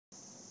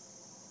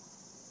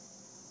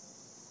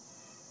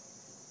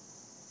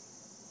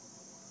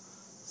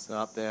So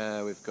up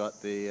there we've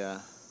got the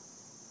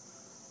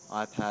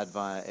iPad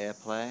via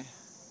AirPlay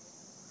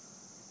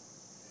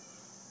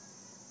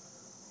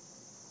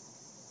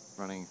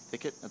running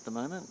Thicket at the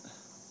moment.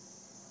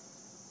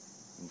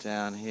 And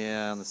down here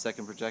on the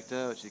second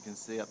projector, which you can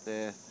see up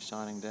there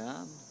shining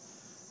down,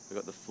 we've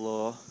got the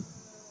floor.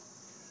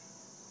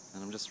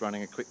 And I'm just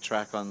running a quick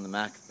track on the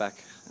Mac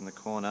back in the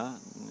corner,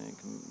 and you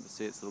can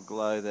see its little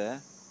glow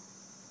there.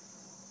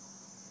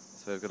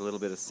 So we've got a little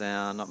bit of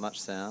sound, not much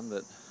sound,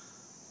 but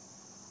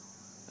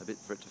a bit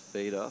for it to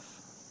feed off.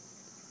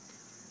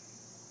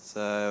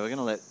 So we're going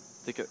to let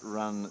Thicket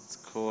run its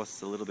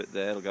course a little bit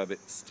there, it'll go a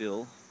bit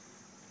still.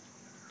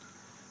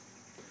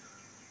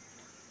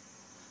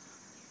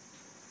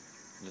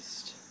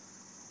 Just,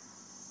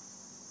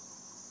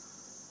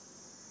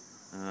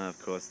 of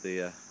course,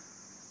 the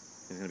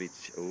he's going to be,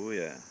 oh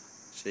yeah,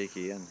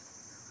 cheeky, and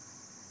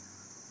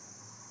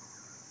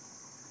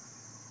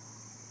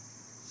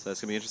so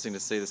it's going to be interesting to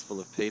see this full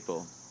of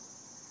people.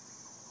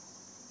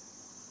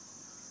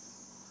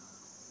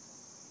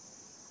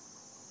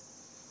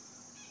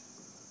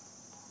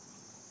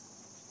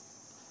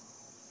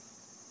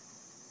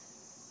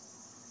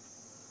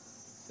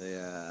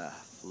 The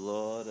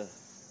floor to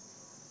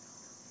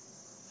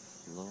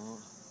floor.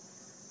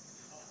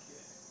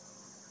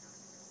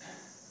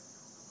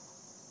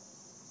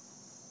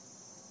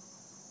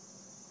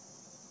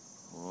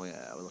 Oh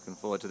yeah, we're looking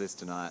forward to this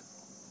tonight.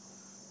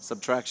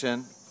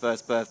 Subtraction,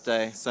 first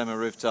birthday, Soma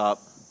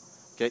rooftop.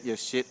 Get your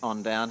shit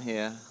on down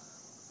here.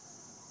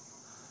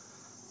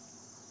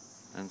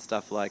 And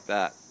stuff like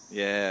that.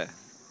 Yeah.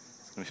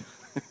 It's gonna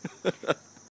be